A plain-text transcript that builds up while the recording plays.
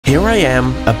Here I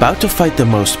am, about to fight the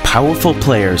most powerful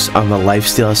players on the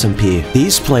Lifesteal SMP.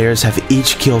 These players have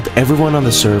each killed everyone on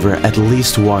the server at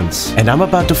least once, and I'm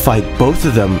about to fight both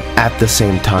of them at the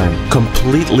same time,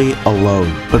 completely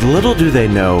alone. But little do they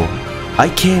know, I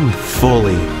came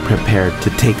fully prepared to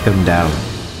take them down.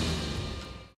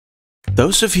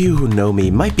 Those of you who know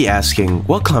me might be asking,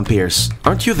 well, ClownPierce,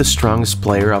 aren't you the strongest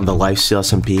player on the Lifesteal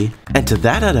SMP? And to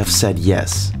that I'd have said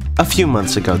yes. A few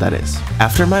months ago, that is.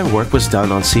 After my work was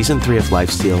done on Season 3 of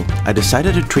Lifesteal, I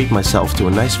decided to treat myself to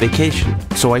a nice vacation.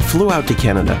 So I flew out to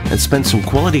Canada and spent some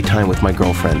quality time with my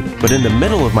girlfriend. But in the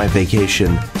middle of my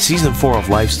vacation, Season 4 of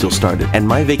Lifesteal started, and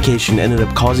my vacation ended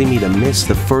up causing me to miss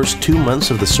the first 2 months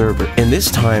of the server. In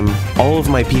this time, all of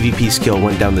my PvP skill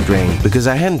went down the drain because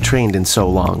I hadn't trained in so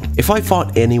long. If I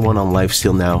fought anyone on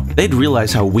Lifesteal now, they'd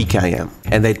realize how weak I am,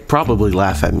 and they'd probably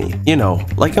laugh at me. You know,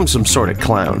 like I'm some sort of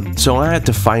clown. So I had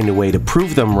to find a way to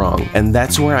prove them wrong, and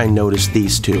that's where I noticed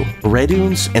these two,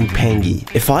 Redunes and Pangy.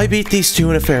 If I beat these two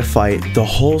in a fair fight, the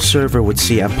whole server would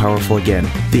see I'm powerful again.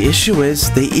 The issue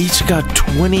is, they each got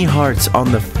 20 hearts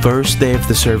on the first day of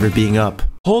the server being up.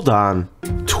 Hold on,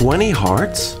 20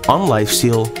 hearts? On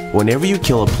Lifesteal, whenever you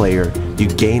kill a player, you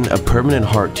gain a permanent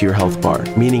heart to your health bar,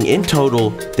 meaning in total,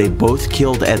 they both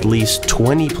killed at least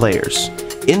 20 players.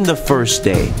 In the first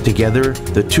day, together,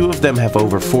 the two of them have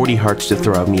over 40 hearts to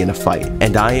throw at me in a fight,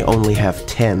 and I only have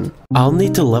 10. I'll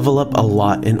need to level up a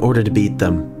lot in order to beat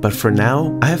them, but for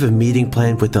now, I have a meeting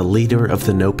planned with the leader of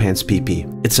the No Pants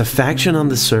PP. It's a faction on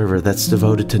the server that's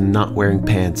devoted to not wearing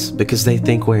pants, because they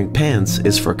think wearing pants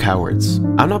is for cowards.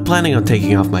 I'm not planning on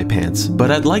taking off my pants, but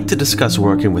I'd like to discuss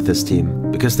working with this team,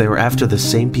 because they were after the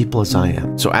same people as I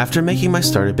am. So after making my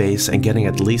starter base and getting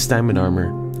at least diamond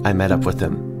armor, I met up with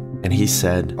him. And he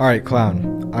said, "Alright,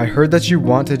 Clown, I heard that you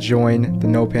want to join the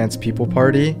No Pants People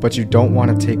Party, but you don't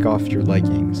want to take off your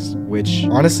leggings, which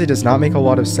honestly does not make a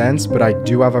lot of sense, but I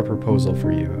do have a proposal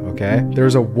for you, okay?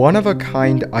 There's a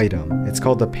one-of-a-kind item. It's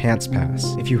called the Pants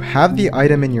Pass. If you have the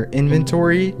item in your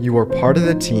inventory, you are part of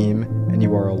the team, and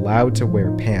you are allowed to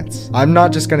wear pants. I'm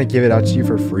not just going to give it out to you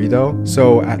for free though,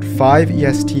 so at 5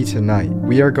 EST tonight,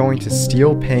 we are going to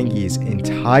steal Pangy's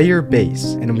entire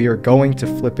base, and we are going to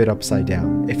flip it upside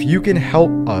down. If you can help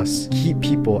us keep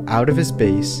people out of his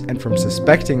base and from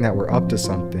suspecting that we're up to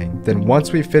something, then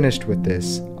once we've finished with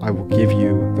this, I will give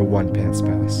you the one Pants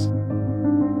Pass."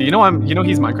 You know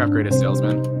he's Minecraft greatest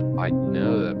salesman. I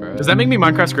know that, bro. Does that make me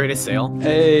Minecraft's greatest sale?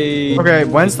 Hey. Okay,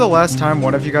 when's the last time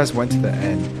one of you guys went to the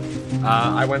end?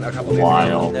 I went a couple days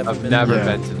ago. I've never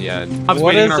been to the end. I was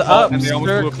What waiting is in our vault up, and they almost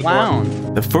blew Mr. up the door.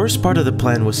 Clown? the first part of the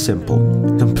plan was simple.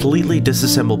 Completely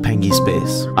disassemble Pangy's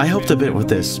base. I helped a bit with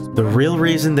this. The real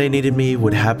reason they needed me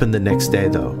would happen the next day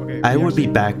though. I would be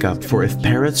backup for if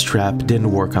Parrot's trap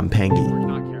didn't work on Pangy.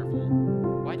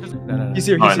 He's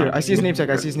here, he's here. I see his name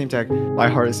tag, I see his name tag. My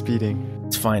heart is beating.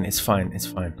 It's fine, it's fine, it's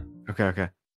fine. Okay, okay.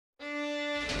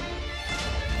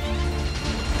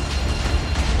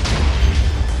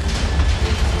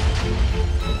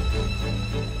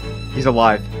 He's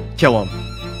alive. Kill him.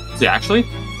 Is he actually?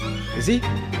 Is he?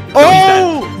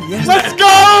 Oh! Yes. Let's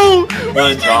go!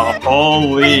 Good job.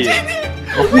 Holy.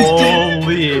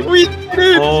 Holy. We did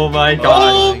it! Oh my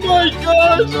god. Oh my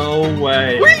gosh! No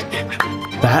way.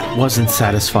 That wasn't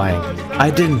satisfying.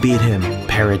 I didn't beat him,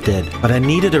 Parrot did, but I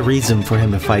needed a reason for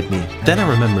him to fight me. Then I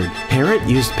remembered, Parrot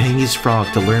used Pangy's frog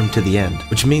to lure him to the end,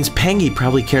 which means Pangy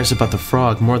probably cares about the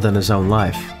frog more than his own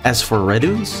life. As for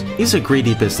Redunes, he's a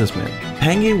greedy businessman.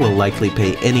 Pangy will likely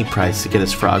pay any price to get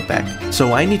his frog back,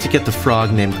 so I need to get the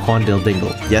frog named Quandil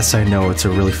Dingle. Yes, I know, it's a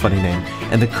really funny name,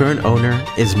 and the current owner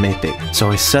is Mapig,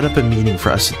 so I set up a meeting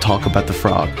for us to talk about the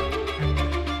frog.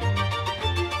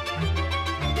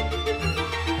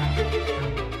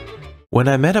 When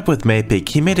I met up with Mapig,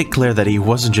 he made it clear that he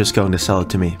wasn't just going to sell it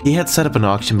to me. He had set up an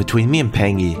auction between me and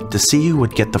Pangy to see who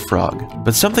would get the frog.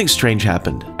 But something strange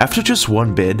happened. After just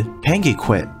one bid, Pangy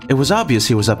quit. It was obvious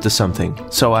he was up to something,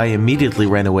 so I immediately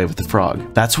ran away with the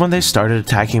frog. That's when they started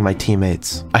attacking my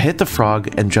teammates. I hit the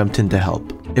frog and jumped in to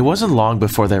help. It wasn't long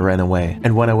before they ran away,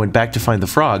 and when I went back to find the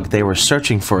frog, they were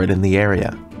searching for it in the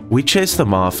area. We chased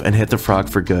them off and hit the frog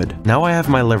for good. Now I have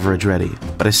my leverage ready,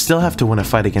 but I still have to win a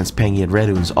fight against Pangy and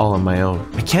Redunes all on my own.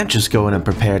 I can't just go in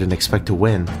unprepared and expect to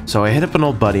win, so I hit up an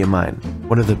old buddy of mine,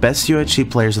 one of the best UHC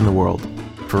players in the world,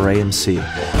 FERREMC'S.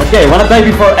 Okay, wanna die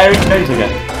before Eric plays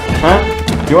again? Huh?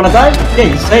 You wanna die?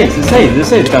 Okay, say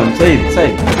it, come,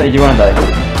 say you wanna die.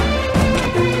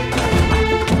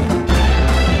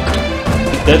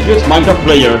 Deadliest Minecraft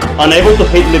player, unable to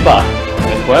hit me back.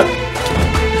 Guess what?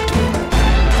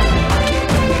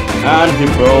 And he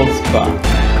rolls back.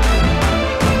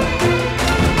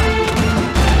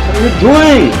 What are you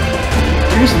doing?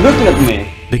 You're just looking at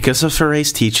me. Because of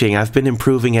FERREMC'S teaching, I've been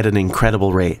improving at an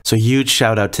incredible rate, so huge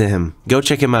shout out to him. Go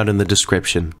check him out in the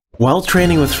description. While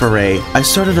training with FERREMC, I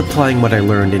started applying what I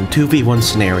learned in 2v1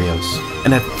 scenarios,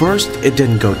 and at first it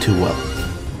didn't go too well.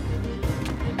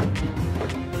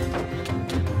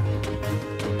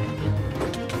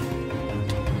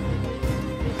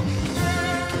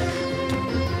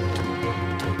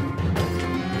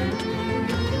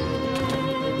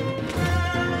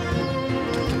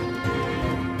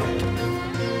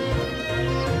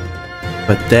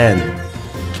 But then,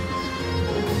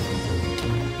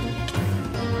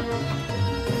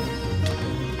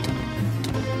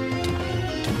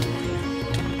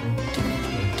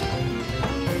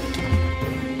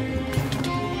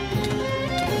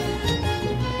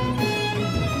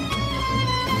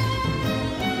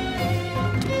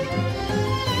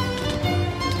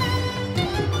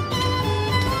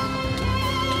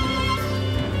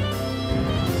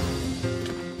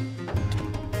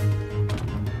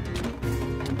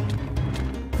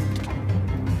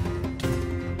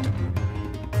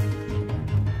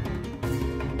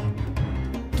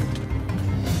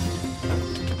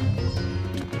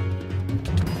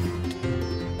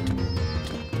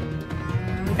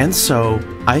 and so,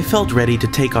 I felt ready to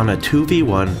take on a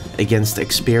 2v1 against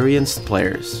experienced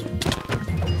players.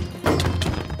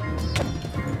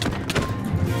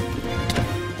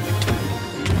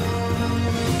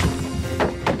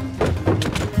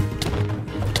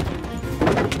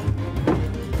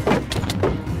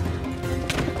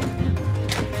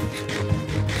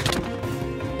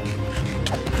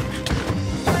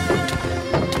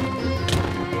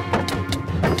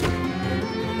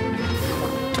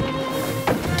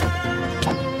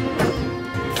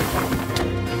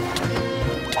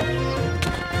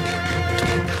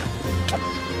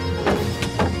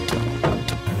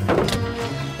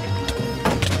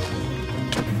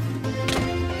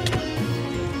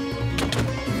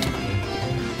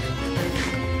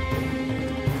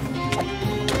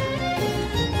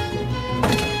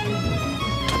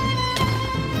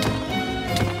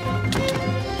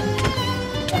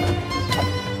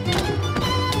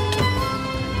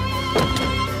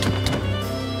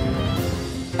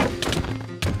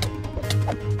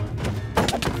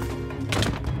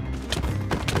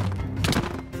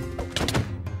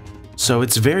 So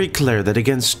it's very clear that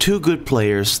against two good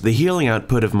players, the healing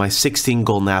output of my 16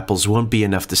 golden apples won't be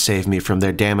enough to save me from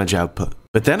their damage output.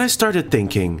 But then I started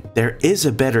thinking, there is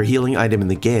a better healing item in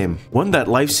the game, one that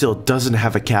Lifesteal doesn't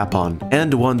have a cap on,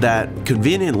 and one that,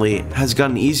 conveniently, has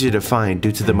gotten easier to find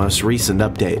due to the most recent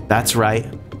update. That's right,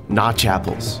 notch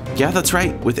apples. Yeah, that's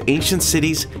right, with ancient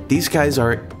cities, these guys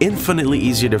are infinitely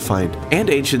easier to find, and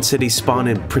ancient cities spawn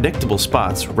in predictable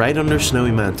spots right under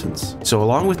snowy mountains. So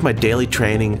along with my daily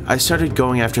training, I started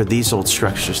going after these old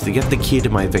structures to get the key to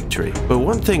my victory. But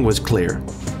one thing was clear.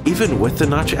 Even with the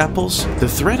notch apples, the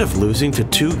threat of losing to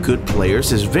two good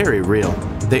players is very real.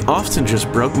 They often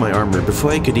just broke my armor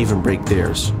before I could even break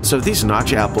theirs. So these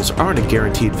notch apples aren't a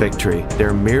guaranteed victory,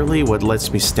 they're merely what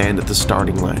lets me stand at the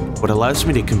starting line, what allows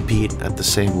me to compete at the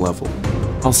same level.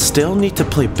 I'll still need to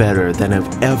play better than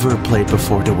I've ever played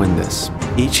before to win this.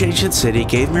 Each ancient city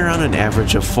gave me around an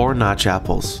average of 4 notch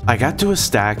apples. I got to a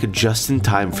stack just in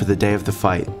time for the day of the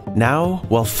fight. Now,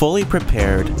 while fully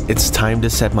prepared, it's time to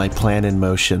set my plan in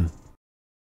motion.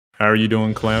 How are you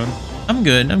doing, Clown? I'm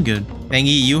good.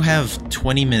 Bangy, you have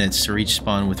 20 minutes to reach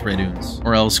spawn with Red Oons,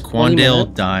 or else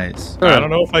Quandale dies. I don't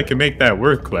know if I can make that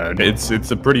work, Clown. It's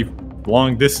a pretty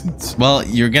long distance. Well,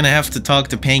 you're gonna have to talk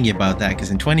to Pangy about that, because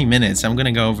in 20 minutes, I'm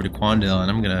gonna go over to Quandale and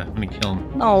I'm gonna kill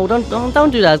him. No,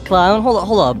 don't do that, Clown.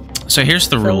 Hold up. So here's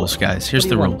the rules, guys. Here's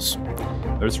the rules.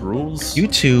 There's rules? You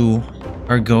two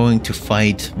are going to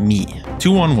fight me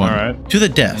 2-on-1 Alright. to the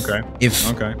death. Okay.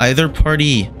 If Okay. either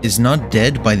party is not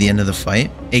dead by the end of the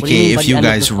fight, aka if you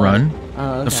guys run,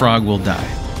 the frog will die.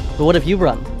 But what if you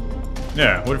run?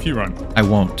 Yeah, what if you run? I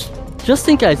won't. Just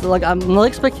in case, like, I'm not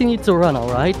expecting you to run,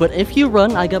 alright? But if you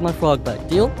run, I get my frog back.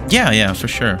 Deal? Yeah, for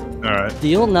sure. Alright.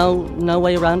 Deal? No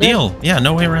way around it? Deal. Yeah,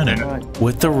 no way around it. Alright.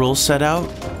 With the rules set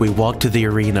out, we walked to the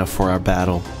arena for our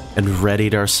battle, and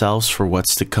readied ourselves for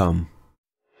what's to come.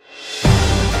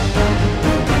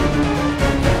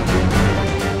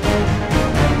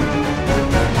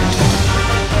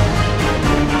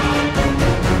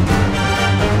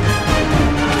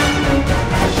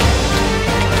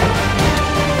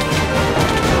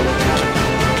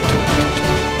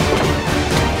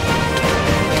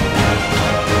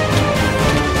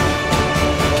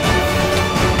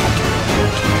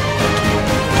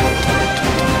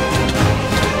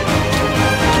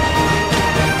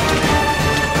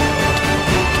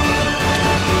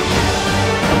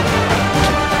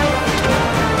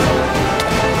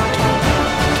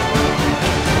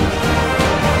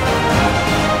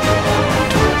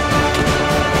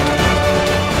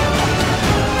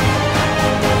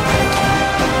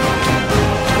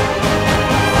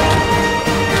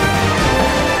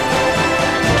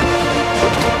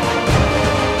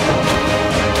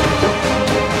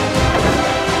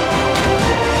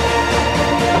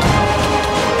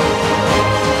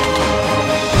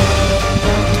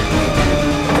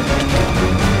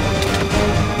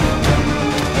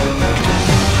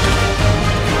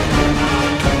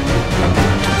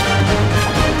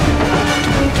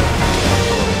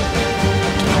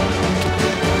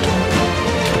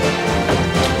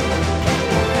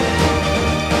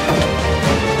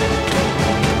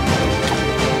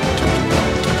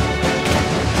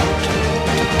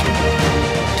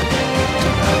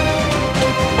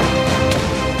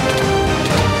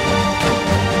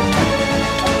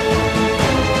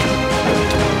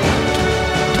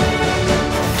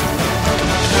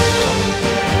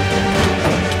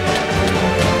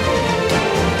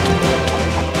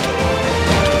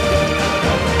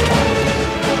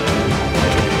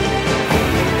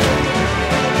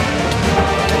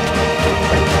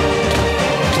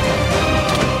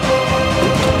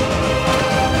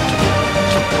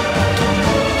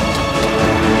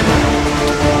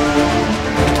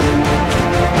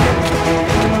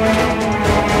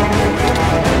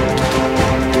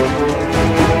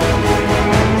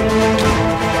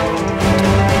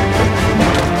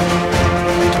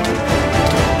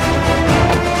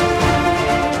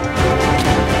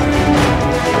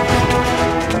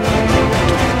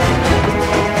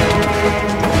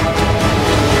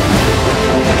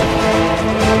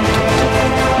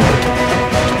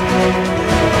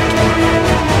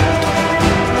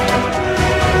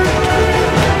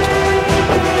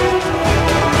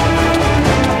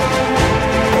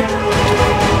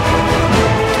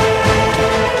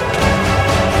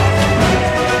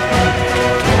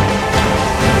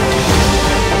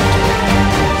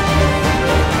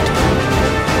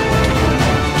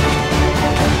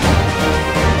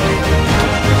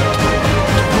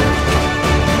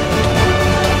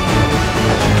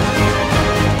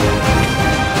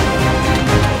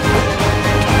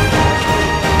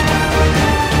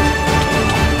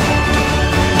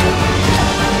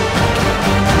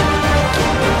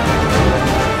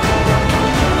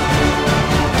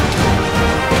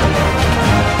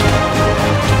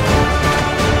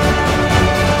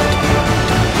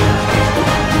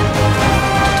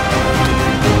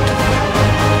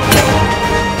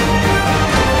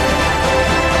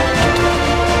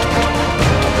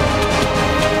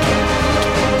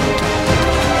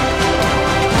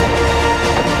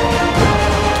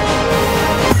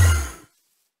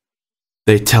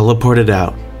 They teleported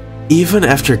out. Even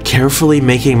after carefully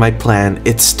making my plan,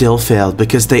 it still failed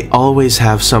because they always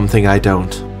have something I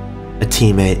don't. A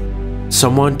teammate.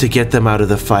 Someone to get them out of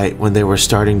the fight when they were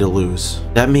starting to lose.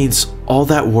 That means all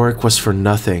that work was for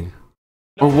nothing.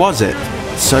 Or was it?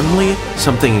 Suddenly,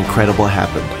 something incredible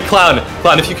happened. Clown,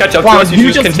 if you catch up to us,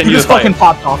 you just continue the fight. fucking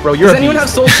popped off, bro. Does anyone have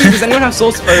soul seed? Does anyone have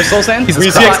soul sand? We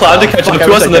see a Clown to catch up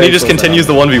to us, and then he just continues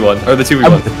the 1v1, or the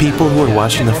 2v1. The people who were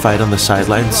watching the fight on the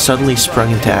sidelines suddenly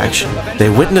sprung into action. They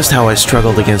witnessed how I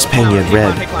struggled against Pengy and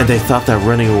Red, and they thought that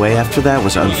running away after that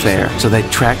was unfair. So they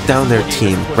tracked down their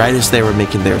team right as they were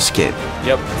making their escape.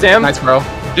 Yep. Sam. Nice, bro.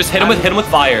 Just hit him with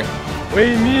fire.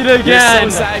 We meet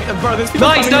again. So sad. Bro, there's people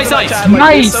Nice.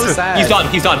 Nice. So He's done.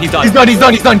 He's done. He's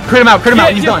done. Crit him out.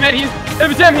 He's done.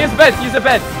 Sam, he has a bed. He's a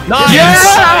bed. Nice.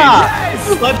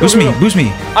 Yeah! Boost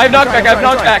me. I have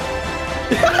knockback.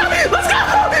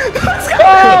 Let's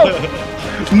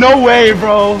go! No way,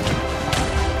 bro.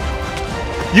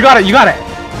 You got it. We got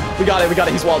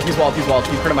it. He's walled. He's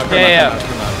crit him out.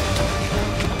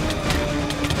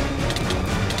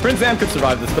 Prince Zam could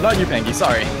survive this, but not you, Pangy.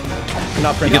 Sorry.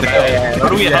 Not Prince Zam. How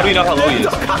do we know how low he is?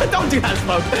 Don't do that,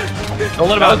 Smoke. Don't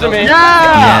let him out.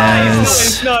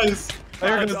 Yes. Nice.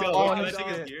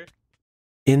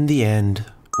 In the end,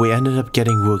 we ended up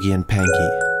getting Woogie and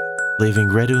Pangy, leaving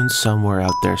Redoon somewhere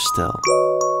out there still.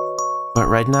 But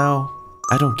right now,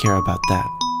 I don't care about that.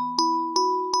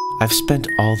 I've spent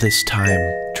all this time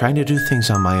trying to do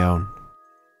things on my own.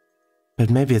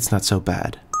 But maybe it's not so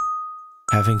bad.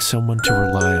 Having someone to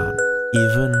rely on,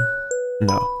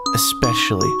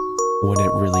 especially when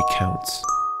it really counts.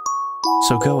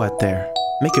 So go out there,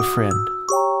 make a friend,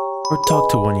 or talk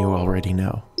to one you already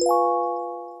know.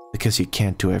 Because you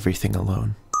can't do everything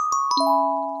alone.